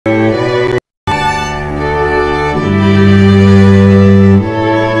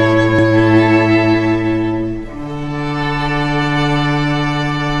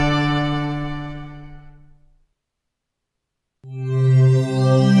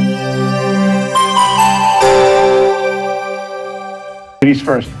Ladies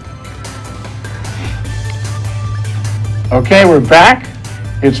first. Okay, we're back.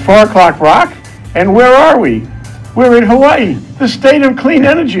 It's 4 o'clock rock, and where are we? We're in Hawaii, the state of clean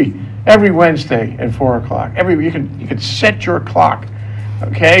energy. Every Wednesday at 4 o'clock. You can set your clock.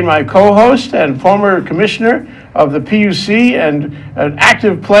 Okay, my co-host and former commissioner of the PUC and an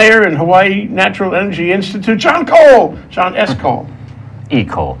active player in Hawaii Natural Energy Institute, John Cole. John S. Cole. E.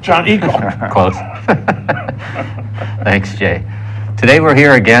 Cole. John E. Cole. Close. Thanks, Jay. Today we're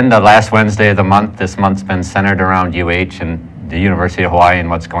here again, the last Wednesday of the month. This month's been centered around UH and the University of Hawaii and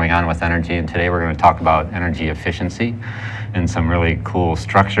what's going on with energy. And today we're going to talk about energy efficiency and some really cool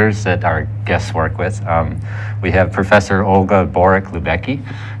structures that our guests work with. We have Professor Olga Boric-Lubecke,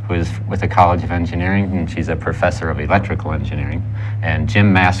 who is with the College of Engineering, and she's a professor of electrical engineering, and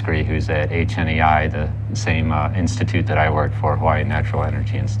Jim Maskrey, who's at HNEI, the same institute that I work for, Hawaii Natural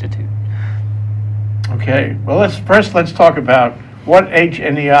Energy Institute. Okay, well, let's talk about what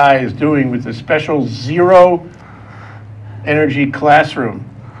HNEI is doing with the special zero energy classroom.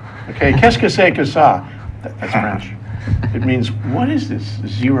 Okay, qu'est-ce que c'est que ça? That's French. It means, what is this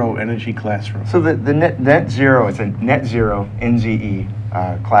zero energy classroom? So the net zero, it's a net zero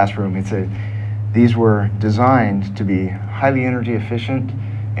NZE classroom. These were designed to be highly energy efficient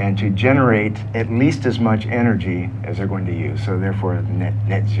and to generate at least as much energy as they're going to use. So therefore,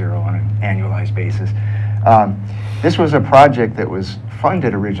 net zero on an annualized basis. This was a project that was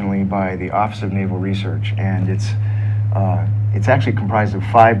funded originally by the Office of Naval Research, and it's actually comprised of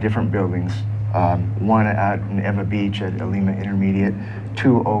 5 different buildings. One out in Eva Beach at Alima Intermediate,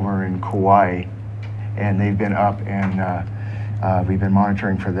 2 over in Kauai, and they've been up, and we've been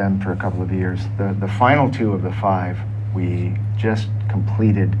monitoring for them for a couple of years. The final 2 of the 5 we just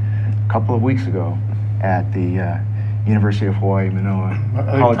completed a couple of weeks ago at the University of Hawaii, Manoa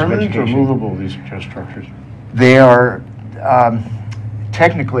College of Permanent Education. or movable, these structures? They are,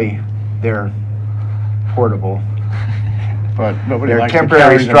 technically, they're portable. But nobody They're likes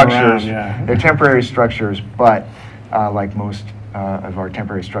temporary to carry them structures. around, yeah. They're temporary structures, but like most of our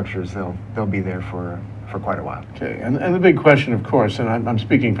temporary structures, they'll be there for quite a while. Okay, and the big question, of course, and I'm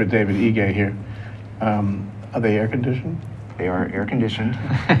speaking for David Ige here, are they air conditioned? They are air conditioned,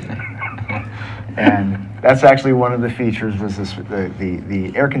 and that's actually one of the features. Was this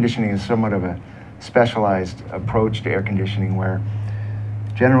the air conditioning is somewhat of a specialized approach to air conditioning, where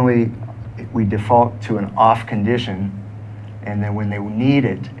generally we default to an off condition. And then when they need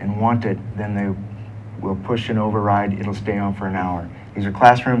it and want it, then they will push an override. It'll stay on for an hour. These are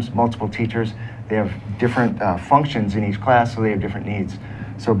classrooms, multiple teachers. They have different functions in each class, so they have different needs.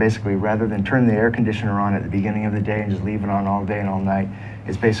 So basically, rather than turn the air conditioner on at the beginning of the day and just leave it on all day and all night,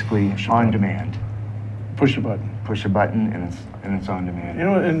 it's basically on demand. Push a button. Push a button, and it's on demand. You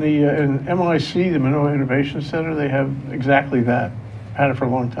know, in the in MIC, the Manoa Innovation Center, they have exactly that. Had it for a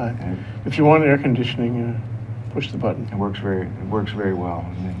long time. And if you want air conditioning, push the button. It works very well.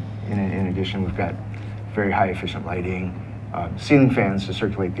 And in addition, we've got very high efficient lighting, ceiling fans to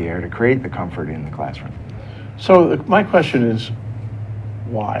circulate the air to create the comfort in the classroom. So my question is,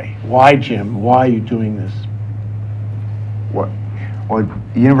 why? Why, Jim? Why are you doing this? Well,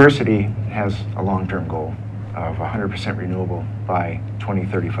 the university has a long-term goal of 100% renewable by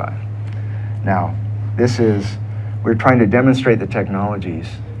 2035. Now, we're trying to demonstrate the technologies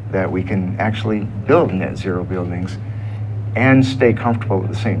that we can actually build net zero buildings and stay comfortable at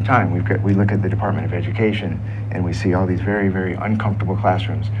the same time. We look at the Department of Education and we see all these very, very uncomfortable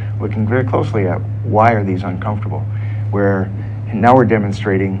classrooms. Looking very closely at why are these uncomfortable, where now we're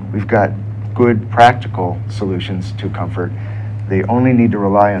demonstrating we've got good practical solutions to comfort. They only need to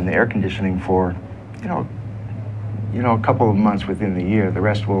rely on the air conditioning for, a couple of months within the year. The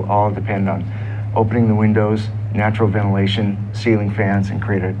rest will all depend on opening the windows, natural ventilation, ceiling fans, and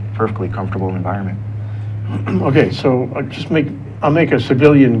create a perfectly comfortable environment. Okay, so I'll make a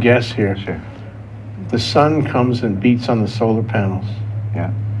civilian guess here. Sure. The sun comes and beats on the solar panels.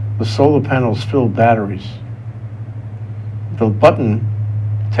 Yeah. The solar panels fill batteries. The button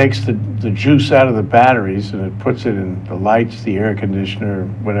takes the juice out of the batteries and it puts it in the lights, the air conditioner,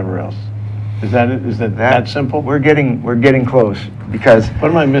 whatever else. Is that it? Is that simple? We're getting close, because what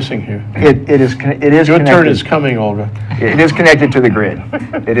am I missing here? It is Your connected. turn is coming, Olga. It is connected to the grid.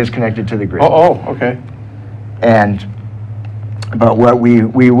 It is connected to the grid. Oh, okay. But what we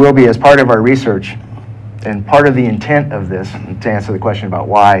will be, as part of our research, and part of the intent of this, to answer the question about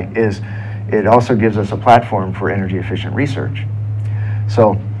why, is it also gives us a platform for energy efficient research.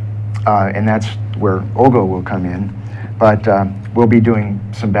 So, and that's where Olga will come in. But we'll be doing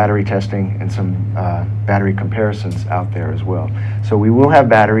some battery testing and some battery comparisons out there as well. So we will have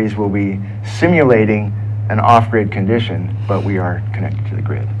batteries. We'll be simulating an off-grid condition, but we are connected to the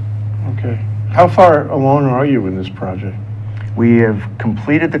grid. Okay. How far along are you in this project? We have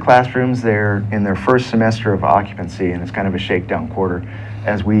completed the classrooms. They're in their first semester of occupancy, and it's kind of a shakedown quarter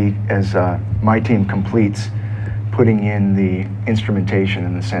as my team completes putting in the instrumentation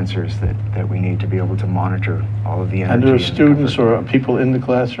and the sensors that we need to be able to monitor all of the energy. And there are students or people in the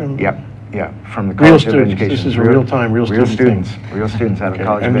classroom? Yep, yeah, from the Real College of students. Education. This is a real-time, real students. thing. Real students out of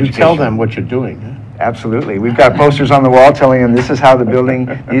College of And Education. you tell them what you're doing, huh? Absolutely. We've got posters on the wall telling them this is how the building,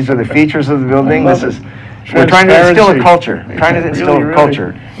 these are the features of the building. This is, we're trying to instill a culture, Really.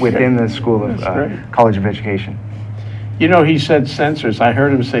 culture within the School of College of Education. You know, he said sensors. I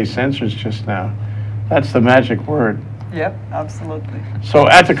heard him say sensors just now. That's the magic word. Yep, absolutely. So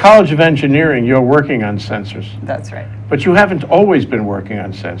at the College of Engineering, you're working on sensors. That's right. But you haven't always been working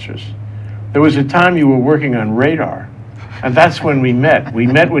on sensors. There was a time you were working on radar. And that's when we met. We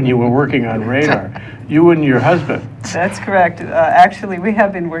met when you were working on radar. You and your husband. That's correct. Actually, we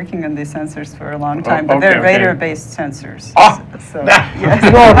have been working on these sensors for a long time, but they're radar-based sensors. So, yes.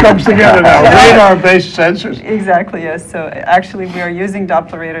 It all comes together now. Radar-based sensors. Exactly, yes. So actually, we are using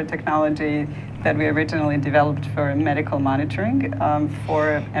Doppler radar technology that we originally developed for medical monitoring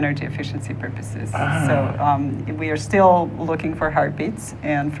for energy efficiency purposes. So we are still looking for heartbeats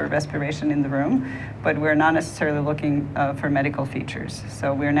and for respiration in the room, but we're not necessarily looking for medical features.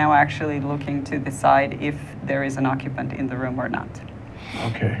 So we're now actually looking to decide if there is an occupant in the room or not.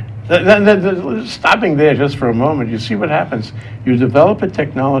 Okay. Stopping there just for a moment, you see what happens. You develop a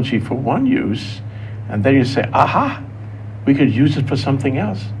technology for one use, and then you say, aha, we could use it for something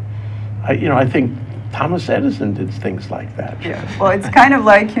else. I think Thomas Edison did things like that. Yeah, well, it's kind of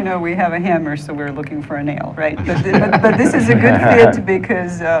like, we have a hammer, so we're looking for a nail, right? But this is a good fit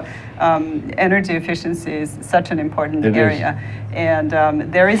because energy efficiency is such an important area. And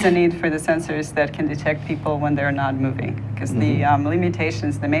there is a need for the sensors that can detect people when they're not moving. Because the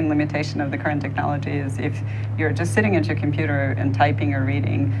limitations, the main limitation of the current technology is if you're just sitting at your computer and typing or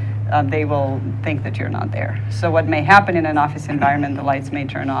reading, they will think that you're not there. So what may happen in an office environment, the lights may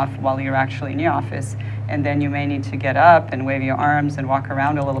turn off while you're actually in your office, and then you may need to get up and wave your arms and walk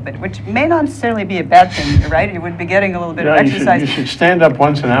around a little bit, which may not necessarily be a bad thing, right? You would be getting a little bit of exercise. You should stand up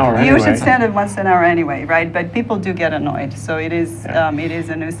once an hour anyway. You should stand up once an hour anyway, right? But people do get annoyed, so it is a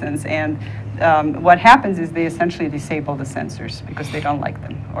nuisance. And what happens is they essentially disable the sensors because they don't like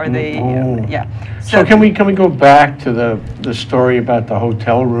them, or they, So can we go back to the story about the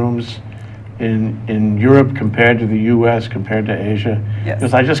hotel rooms in Europe compared to the U.S., compared to Asia? Yes.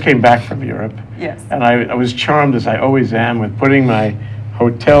 Because I just came back from Europe. Yes. And I was charmed, as I always am, with putting my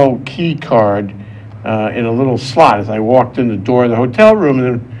hotel key card in a little slot as I walked in the door of the hotel room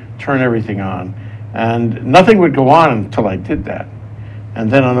and then turn everything on. And nothing would go on until I did that. And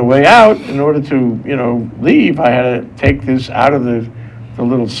then on the way out, in order to, leave, I had to take this out of the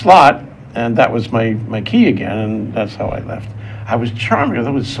little slot, and that was my key again, and that's how I left. I was charmed because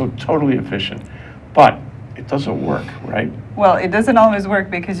it was so totally efficient. But it doesn't work, right? Well, it doesn't always work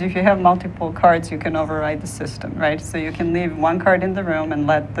because if you have multiple cards, you can override the system, right? So you can leave one card in the room and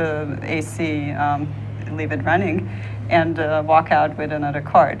let the AC leave it running, and walk out with another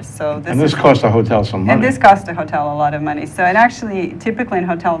card. So this costs the hotel some money. And this costs the hotel a lot of money. So, and actually, typically in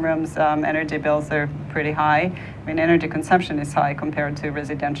hotel rooms, energy bills are pretty high. I mean, energy consumption is high compared to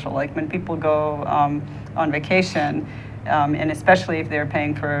residential. Like when people go on vacation, and especially if they're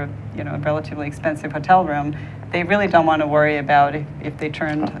paying for a relatively expensive hotel room, they really don't want to worry about if they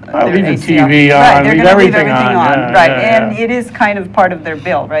turned their leave AC the TV off. on, leave everything on. Right, and it is kind of part of their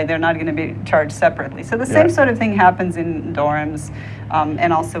bill, right? They're not going to be charged separately. So the same sort of thing happens in dorms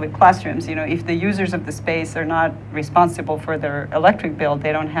and also with classrooms. If the users of the space are not responsible for their electric bill,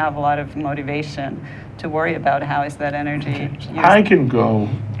 they don't have a lot of motivation to worry about how is that energy used. I can go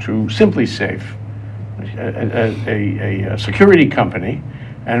to Simply Safe, a security company,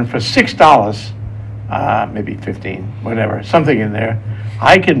 and for $6, maybe 15, whatever, something in there,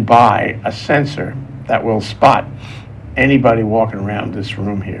 I can buy a sensor that will spot anybody walking around this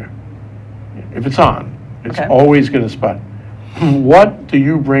room here. If it's on, it's always going to spot. What do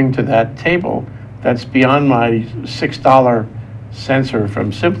you bring to that table that's beyond my $6 sensor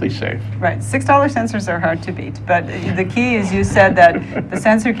from Simply Safe? Right, $6 sensors are hard to beat, but the key is you said that the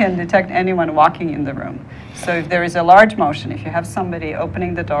sensor can detect anyone walking in the room. So if there is a large motion, if you have somebody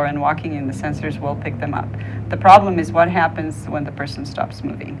opening the door and walking in, the sensors will pick them up. The problem is what happens when the person stops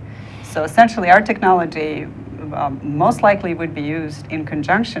moving. So essentially our technology most likely would be used in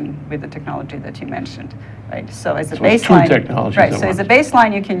conjunction with the technology that you mentioned. right? So as a So it's baseline, two technologies right? at So as a once.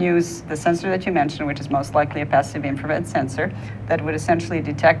 baseline, you can use the sensor that you mentioned, which is most likely a passive infrared sensor that would essentially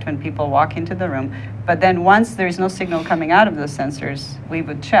detect when people walk into the room. But then once there is no signal coming out of those sensors, we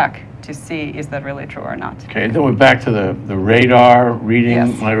would check to see is that really true or not. Okay, then we're back to the radar reading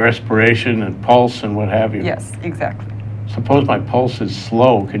Yes. my respiration and pulse and what have you. Yes, exactly. Suppose my pulse is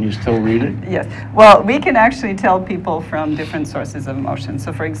slow, can you still read it? Yes. Well, we can actually tell people from different sources of motion.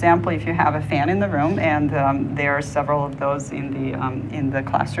 So, for example, if you have a fan in the room, and there are several of those in the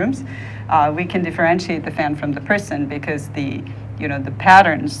classrooms, we can differentiate the fan from the person because the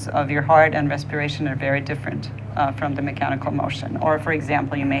patterns of your heart and respiration are very different from the mechanical motion. Or, for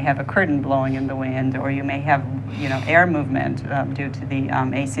example, you may have a curtain blowing in the wind, or you may have, air movement due to the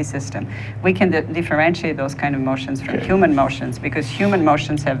AC system. We can differentiate those kind of motions from human motions because human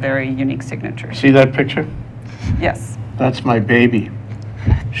motions have very unique signatures. See that picture? Yes. That's my baby.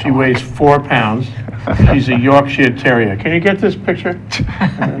 She weighs 4 pounds. She's a Yorkshire Terrier. Can you get this picture?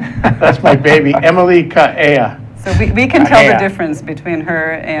 That's my baby, Emily Kaea. So we can tell the difference between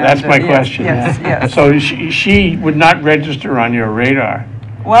her and... That's my question. Yes, yes. So she would not register on your radar.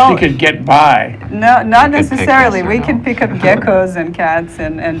 Well, she could get by. No, not necessarily. We no. can pick up geckos and cats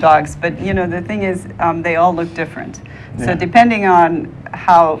and dogs, but the thing is, they all look different. Yeah. So depending on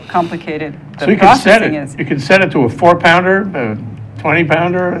how complicated So the you can set processing it. is. You can set it to a 4-pounder, a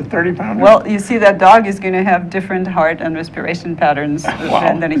 20-pounder, a 30-pounder. Well, you see, that dog is going to have different heart and respiration patterns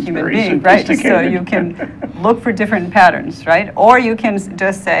than a human very being, right? So sophisticated. you can look for different patterns, right? Or you can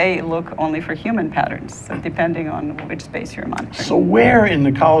just say, look only for human patterns, so depending on which space you're monitoring. So where in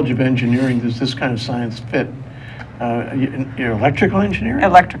the College of Engineering does this kind of science fit? Your electrical engineering?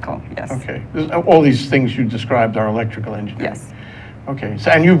 Electrical, yes. Okay. All these things you described are electrical engineering? Yes. Okay.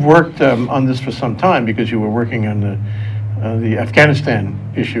 So, and you've worked on this for some time because you were working on the Afghanistan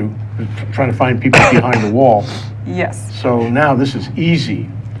issue, trying to find people behind the wall. Yes. So now this is easy.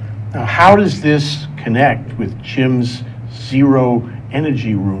 Now, how does this connect with Jim's zero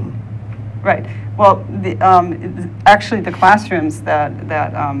energy room? Right. Well, actually, the classrooms that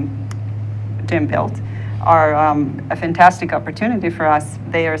Jim built are a fantastic opportunity for us.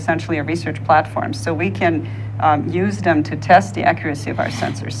 They are essentially a research platform, so we can use them to test the accuracy of our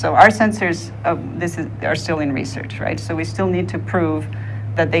sensors. So our sensors, are still in research, right? So we still need to prove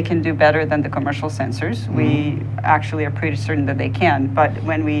that they can do better than the commercial sensors. Mm-hmm. We actually are pretty certain that they can, but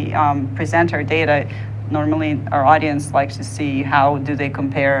when we present our data, normally our audience likes to see how do they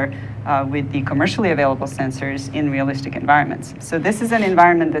compare with the commercially available sensors in realistic environments. So this is an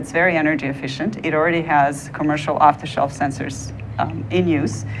environment that's very energy efficient. It already has commercial off-the-shelf sensors in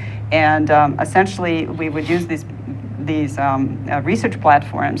use. And essentially, we would use these research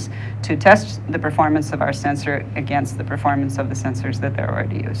platforms to test the performance of our sensor against the performance of the sensors that they're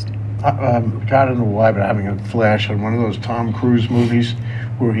already used. God, I don't know why, but having a flash on one of those Tom Cruise movies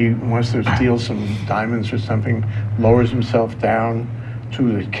where he wants to steal some diamonds or something, lowers himself down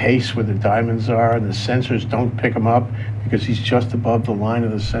to the case where the diamonds are, and the sensors don't pick him up because he's just above the line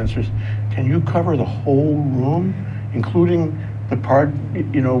of the sensors. Can you cover the whole room, including the part,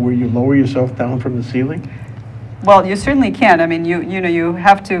 where you lower yourself down from the ceiling? Well, you certainly can. I mean, you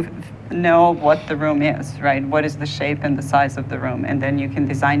have to know what the room is, right? What is the shape and the size of the room, and then you can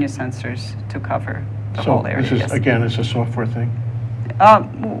design your sensors to cover the whole area. So this is, again, it's a software thing?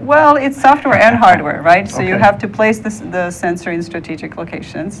 Well, it's software and hardware, right? So you Okay. have to place the sensor in strategic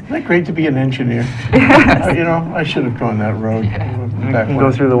locations. Isn't that great to be an engineer? I should have gone that road. You can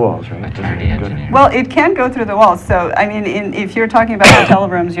go through the walls, right? Maternity engineer. Well, it can go through the walls. So, I mean, if you're talking about hotel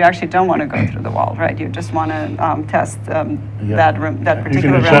rooms, you actually don't want to go through the wall, right? You just want to test that room, that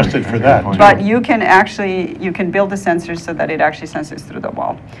particular You can adjust room. it for that, too. But you can build the sensors so that it actually senses through the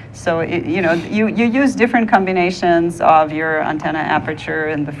wall. So, you use different combinations of your antenna aperture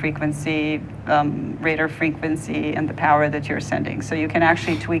and the frequency, radar frequency, and the power that you're sending. So you can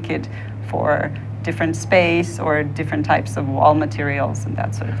actually tweak it for different space or different types of wall materials and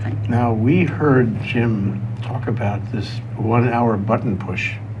that sort of thing. Now, we heard Jim talk about this 1-hour button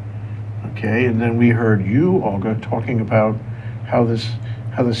push, okay? And then we heard you, Olga, talking about how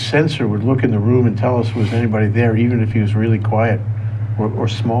the sensor would look in the room and tell us was anybody there, even if he was really quiet or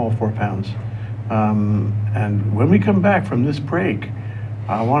small, 4 pounds. And when we come back from this break,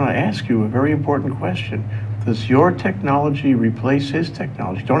 I want to ask you a very important question. Does your technology replace his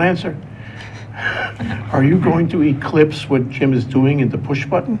technology? Don't answer. Are you going to eclipse what Jim is doing in the push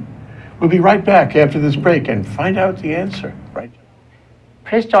button? We'll be right back after this break and find out the answer. Right.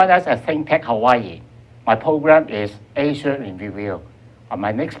 Please join us at ThinkTech Hawaii. My program is Asia in Review.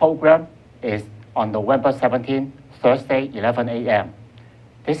 My next program is on November 17, Thursday, 11 a.m.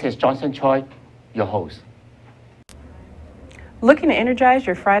 This is Johnson Choi, your host. Looking to energize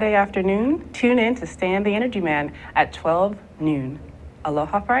your Friday afternoon? Tune in to Stan the Energy Man at 12 noon.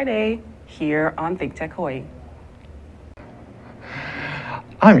 Aloha Friday here on ThinkTech Hawaii.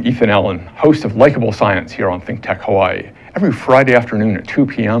 I'm Ethan Allen, host of Likeable Science here on ThinkTech Hawaii. Every Friday afternoon at 2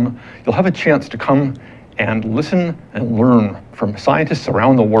 p.m., you'll have a chance to come and listen and learn from scientists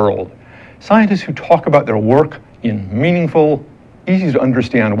around the world. Scientists who talk about their work in meaningful, easy to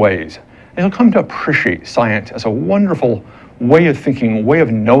understand ways. And you'll come to appreciate science as a wonderful way of thinking, way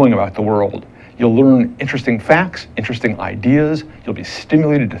of knowing about the world. You'll learn interesting facts, interesting ideas. You'll be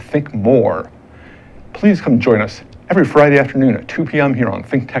stimulated to think more. Please come join us every Friday afternoon at 2 p.m. here on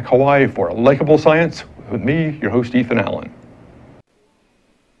ThinkTech Hawaii for Likeable Science with me, your host, Ethan Allen.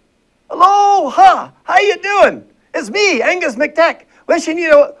 Aloha! How you doing? It's me, Angus McTech, wishing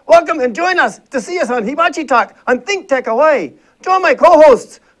you to welcome and join us to see us on Hibachi Talk on ThinkTech Hawaii. Join my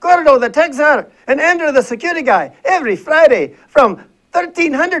co-hosts, Gordo the Tech Czar and Andrew the Security Guy, every Friday from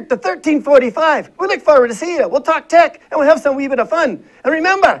 1300 to 1345. We look forward to seeing you. We'll talk tech and we'll have some wee bit of fun. And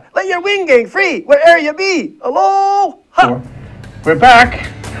remember, let your wing gang free wherever you be. Aloha! We're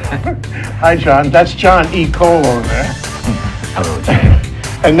back. Hi, John. That's John E. Cole over there. Hello,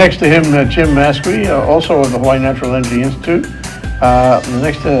 Jim. And next to him, Jim Maskrey, also of the Hawaii Natural Energy Institute.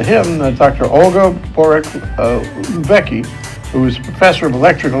 Next to him, Dr. Olga Boric-Lubecke, who is professor of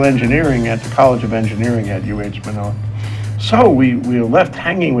electrical engineering at the College of Engineering at UH Manoa. So we were left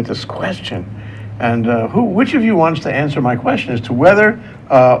hanging with this question. And which of you wants to answer my question as to whether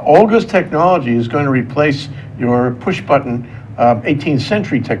Olga's technology is going to replace your push-button 18th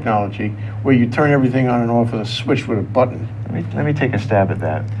century technology where you turn everything on and off with a switch with a button? Let me take a stab at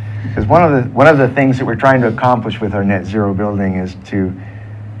that. Because one of the things that we're trying to accomplish with our net zero building is to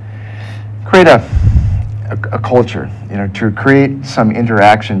create a culture, to create some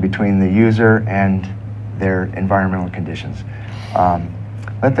interaction between the user and their environmental conditions.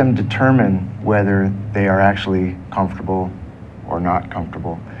 Let them determine whether they are actually comfortable or not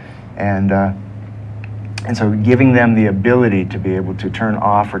comfortable. And so giving them the ability to be able to turn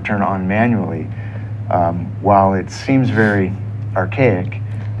off or turn on manually, while it seems very archaic,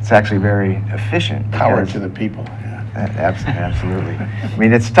 it's actually very efficient. Power to the people. Absolutely. I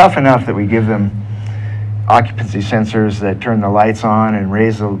mean, it's tough enough that we give them occupancy sensors that turn the lights on and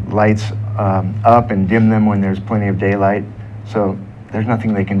raise the lights up and dim them when there's plenty of daylight. So there's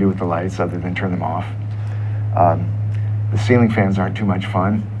nothing they can do with the lights other than turn them off. The ceiling fans aren't too much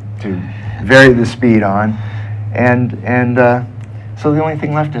fun to vary the speed on. And so the only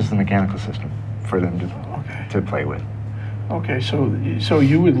thing left is the mechanical system for them to play with. Okay, so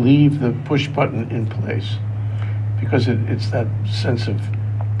you would leave the push button in place because it's that sense of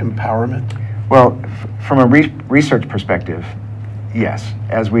empowerment? Well, from a research perspective, yes.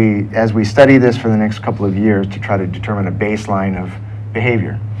 As we study this for the next couple of years to try to determine a baseline of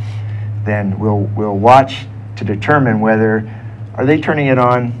behavior, then we'll watch to determine whether are they turning it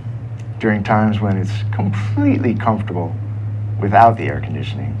on during times when it's completely comfortable without the air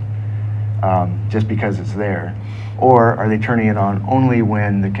conditioning, just because it's there, or are they turning it on only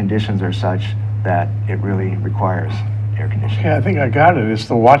when the conditions are such that it really requires air conditioning? Okay, I think I got it. It's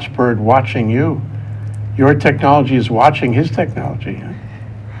the watchbird watching you. Your technology is watching his technology.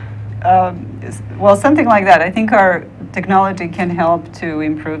 Well, something like that. I think our technology can help to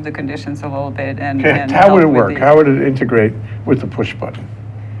improve the conditions a little bit. And how would it work? How would it integrate with the push button?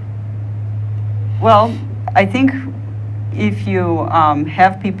 Well, I think if you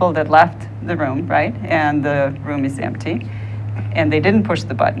have people that left the room, right, and the room is empty, and they didn't push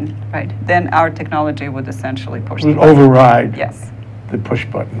the button, right, then our technology would essentially push the button. Override the push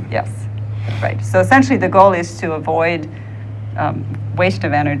button. Yes, right. So essentially the goal is to avoid waste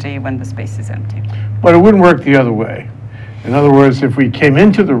of energy when the space is empty. But it wouldn't work the other way. In other words, if we came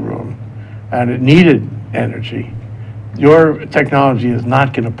into the room and it needed energy, your technology is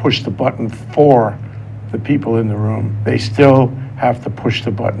not going to push the button for the people in the room. They still have to push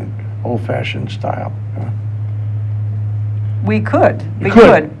the button, old-fashioned style. We could,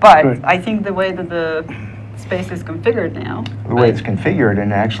 but I think the way that the space is configured now. The way it's configured,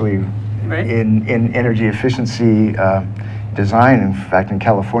 and actually in energy efficiency design, in fact in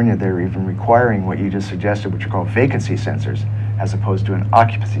California they're even requiring what you just suggested, which are called vacancy sensors, as opposed to an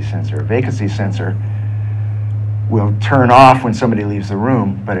occupancy sensor. A vacancy sensor will turn off when somebody leaves the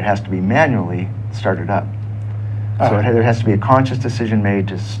room, but it has to be manually started up. So there has to be a conscious decision made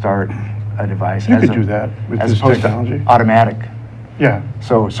to start a device. You could do that with this technology. To automatic. Yeah.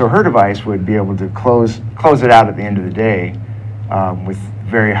 So her device would be able to close it out at the end of the day with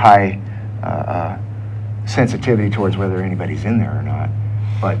very high sensitivity towards whether anybody's in there or not.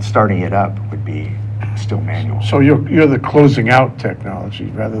 But starting it up would be still manual. So you're the closing out technology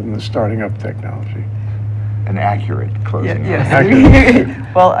rather than the starting up technology. An accurate closing.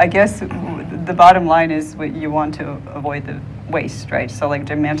 Yes. Well, I guess the bottom line is you want to avoid the waste, right? So like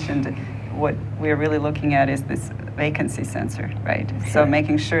Jim mentioned, what we're really looking at is this vacancy sensor, right? So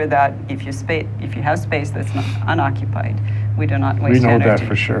making sure that if you have space that's not unoccupied, we do not waste energy. We know that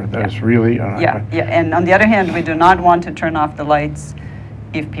for sure. That is really unoccupied. Yeah. And on the other hand, we do not want to turn off the lights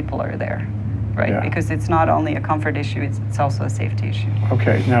if people are there, right? Yeah. Because it's not only a comfort issue, it's also a safety issue.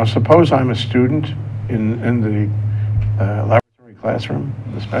 Okay, now suppose I'm a student in the laboratory classroom,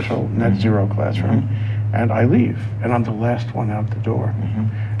 the special net zero classroom, and I leave, and I'm the last one out the door.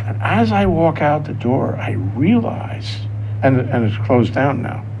 And as I walk out the door, I realize, and it's closed down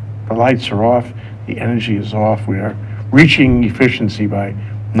now, the lights are off, the energy is off, we are reaching efficiency by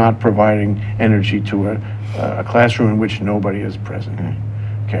not providing energy to a classroom in which nobody is present.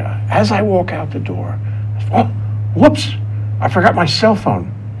 Okay, as I walk out the door, oh, whoops, I forgot my cell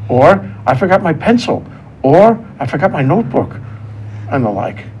phone, or I forgot my pencil, or I forgot my notebook, and the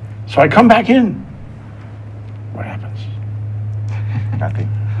like. So I come back in. What happens? Nothing.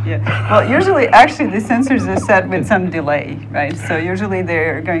 Yeah, well, usually, actually, the sensors are set with some delay, right? So usually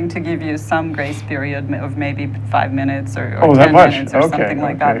they're going to give you some grace period of maybe 5 minutes or 10 minutes or something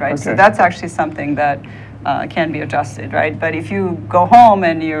like that, right? So that's actually something that can be adjusted, right? But if you go home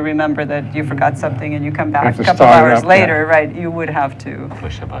and you remember that you forgot something and you come back a couple hours later, right, you would have to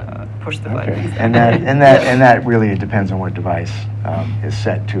push the button. And that really depends on what device is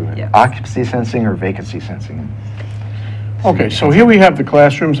set to occupancy sensing or vacancy sensing. Okay, so here we have the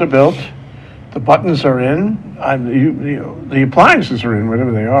classrooms are built, the buttons are in, the appliances are in,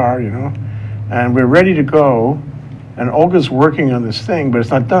 whatever they are, you know, and we're ready to go, and Olga's working on this thing, but it's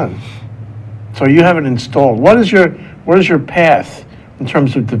not done. So you have it installed. What is your path in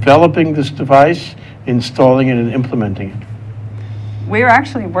terms of developing this device, installing it, and implementing it? We're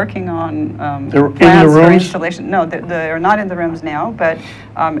actually working on they're plans in the rooms? for installation. No, they're not in the rooms now, but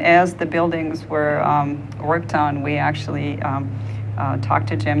as the buildings were worked on, we actually talked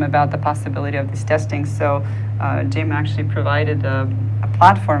to Jim about the possibility of this testing. So Jim actually provided a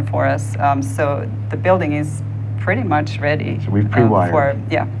platform for us. So the building is pretty much ready. So we've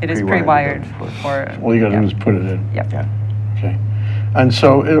pre-wired. It is pre-wired for. All you got to do is put it in. Yeah. Okay. And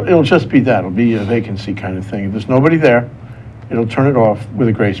so it'll just be that. It'll be a vacancy kind of thing. If there's nobody there, it'll turn it off with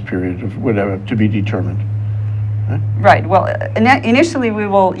a grace period of whatever to be determined. Right. Well, initially we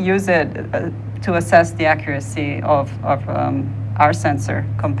will use it to assess the accuracy of our sensor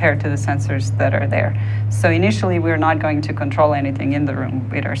compared to the sensors that are there. So initially we're not going to control anything in the room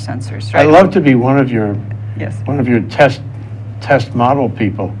with our sensors. Right? I'd love to be one of your test model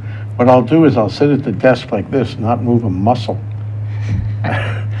people. What I'll do is I'll sit at the desk like this, not move a muscle.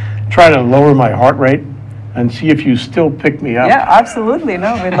 Try to lower my heart rate and see if you still pick me up. Yeah, absolutely.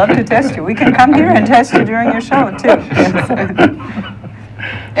 No, we'd love to test you. We can come here and test you during your show, too.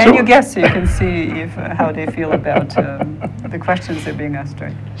 And your guests, so you can see how they feel about the questions they're being asked,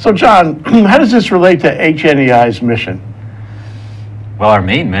 right? So, John, how does this relate to HNEI's mission? Well, our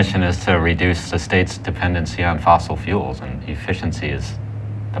main mission is to reduce the state's dependency on fossil fuels, and efficiency is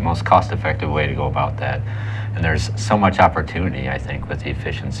the most cost-effective way to go about that. And there's so much opportunity, I think, with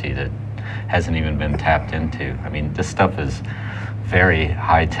efficiency that hasn't even been tapped into. I mean, this stuff is very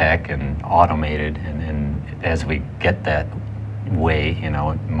high-tech and automated, and as we get that way, you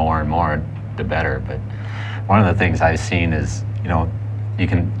know, more and more, the better. But one of the things I've seen is, you know, you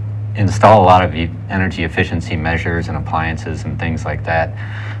can install a lot of energy efficiency measures and appliances and things like that,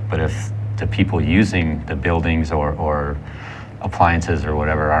 but if the people using the buildings or appliances or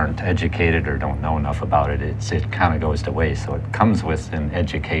whatever aren't educated or don't know enough about it, it kind of goes to waste. So it comes with an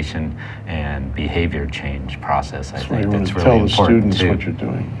education and behavior change process. I think that's really important too. Tell the students what you're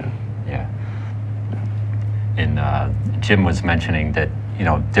doing. Yeah. And Jim was mentioning that, you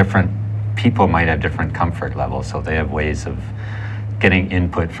know, different people might have different comfort levels, so they have ways of getting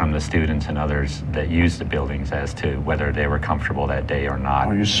input from the students and others that use the buildings as to whether they were comfortable that day or not.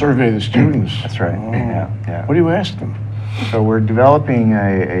 Oh, you survey the students. That's right. Oh. Yeah. What do you ask them? So we're developing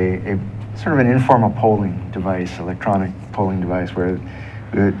a sort of an informal polling device, electronic polling device, where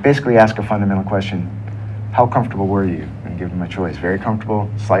we basically ask a fundamental question: how comfortable were you? And give them a choice: very comfortable,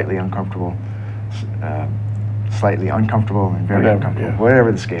 slightly uncomfortable, slightly uncomfortable, and very uncomfortable,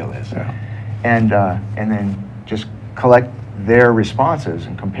 whatever the scale is. Yeah. And then just collect their responses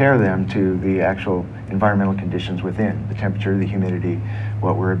and compare them to the actual environmental conditions within, the temperature, the humidity,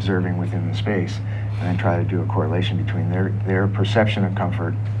 what we're observing within the space, and then try to do a correlation between their perception of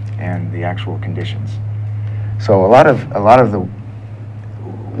comfort and the actual conditions. So a lot of the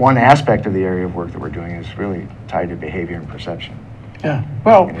one aspect of the area of work that we're doing is really tied to behavior and perception. Yeah,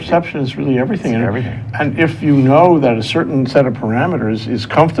 well, perception is really everything. It's everything. And if you know that a certain set of parameters is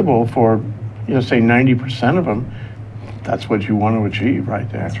comfortable for, you know, say 90% of them, that's what you want to achieve right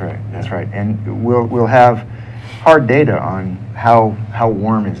there. That's right, that's right. And we'll have hard data on how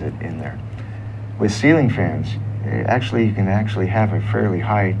warm is it in there. With ceiling fans, actually you can actually have a fairly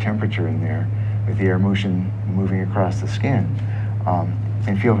high temperature in there with the air motion moving across the skin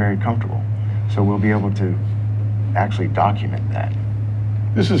and feel very comfortable. So we'll be able to actually document that.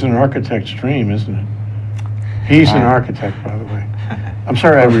 This is an architect's dream, isn't it? He's an architect, by the way. I'm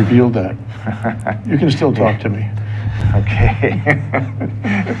sorry I revealed that. You can still talk to me. Okay.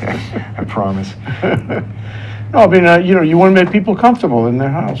 I promise. No, I mean, you know, you want to make people comfortable in their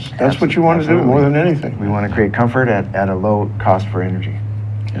house. That's what you want to do more than anything. We want to create comfort at a low cost for energy.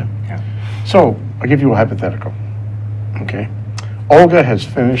 Yeah. So, I'll give you a hypothetical, okay? Olga has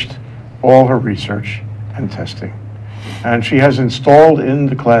finished all her research and testing, and she has installed in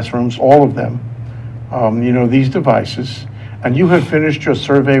the classrooms, all of them, you know, these devices, and you have finished your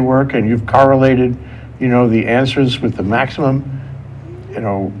survey work and you've correlated, you know, the answers with the maximum, you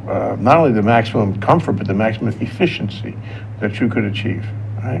know, not only the maximum comfort, but the maximum efficiency that you could achieve,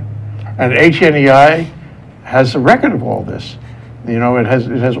 right? And HNEI has a record of all this. You know, it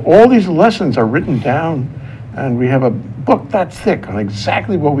has all these lessons are written down, and we have a book that thick on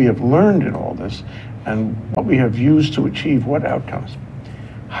exactly what we have learned in all this and what we have used to achieve what outcomes.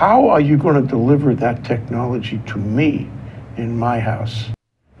 How are you going to deliver that technology to me in my house?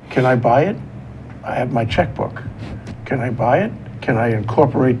 Can I buy it? I have my checkbook. Can I buy it? Can I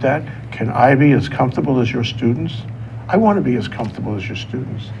incorporate that? Can I be as comfortable as your students? I want to be as comfortable as your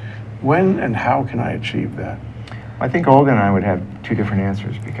students. When and how can I achieve that? I think Olga and I would have two different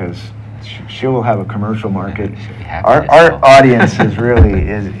answers because she will have a commercial market. Our audience is really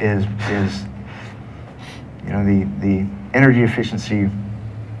is you know, the energy efficiency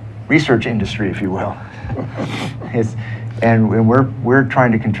research industry, if you will. And we're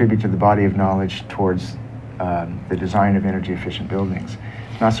trying to contribute to the body of knowledge towards the design of energy efficient buildings.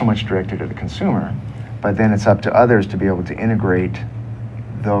 Not so much directed to the consumer, but then it's up to others to be able to integrate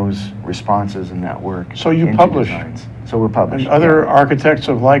those responses and that work. So you publish. Designs. So we're publishing. And other architects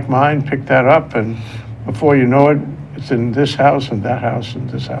of like mind pick that up, and before you know it, it's in this house and that house and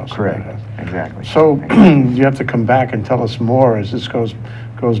this house. Correct. And that house. Exactly. So you have to come back and tell us more as this goes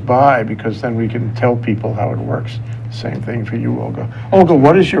by, because then we can tell people how it works. Same thing for you, Olga. Olga,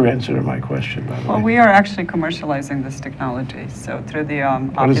 what is your answer to my question, by the way? Well, we are actually commercializing this technology. So through the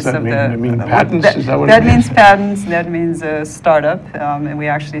Office that of mean? the... I mean patents? Is that what that it means? means patents. That means a startup. And we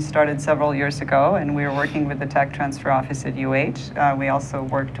actually started several years ago, and we were working with the Tech Transfer Office at UH. We also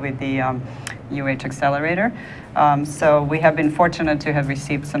worked with the UH Accelerator. So we have been fortunate to have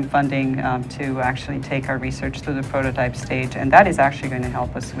received some funding to actually take our research to the prototype stage, and that is actually going to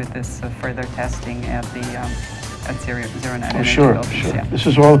help us with this further testing at the at zero net energy Sure, buildings, sure. yeah. This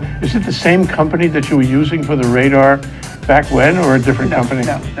is all. Is it the same company that you were using for the radar back when, or a different company?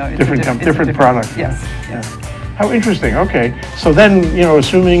 No, it's different product. Yes, yes. How interesting. Okay, so then, you know,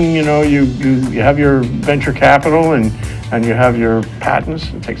 assuming, you know, you have your venture capital and you have your patents.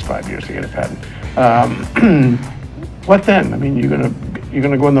 It takes 5 years to get a patent. What then? I mean, you're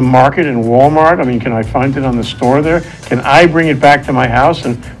gonna go in the market in Walmart. I mean, can I find it on the store there? Can I bring it back to my house?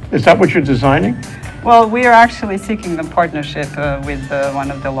 And is that what you're designing? Well, we are actually seeking a partnership with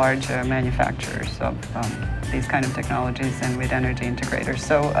one of the large manufacturers of these kind of technologies and with energy integrators.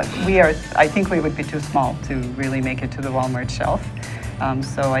 So I think we would be too small to really make it to the Walmart shelf.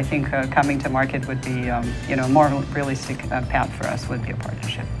 So I think coming to market would be, you know, a more realistic path for us would be a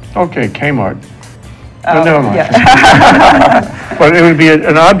partnership. Okay, Kmart. Never mind. Yeah. But it would be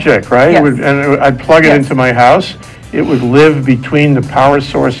an object, right? Yes. And I'd plug it into my house. It would live between the power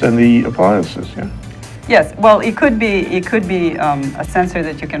source and the appliances, yeah? Yes, well, it could be a sensor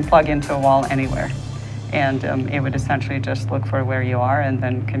that you can plug into a wall anywhere. And it would essentially just look for where you are and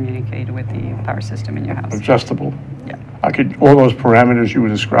then communicate with the power system in your house. Adjustable. Yeah. All those parameters you were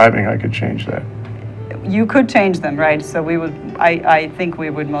describing, I could change that. You could change them, right? So I think we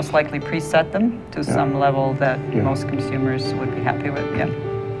would most likely preset them to some level that most consumers would be happy with, yeah.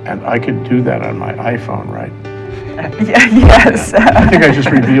 And I could do that on my iPhone, right? Yes. I think I just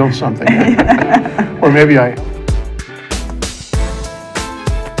revealed something. Or maybe I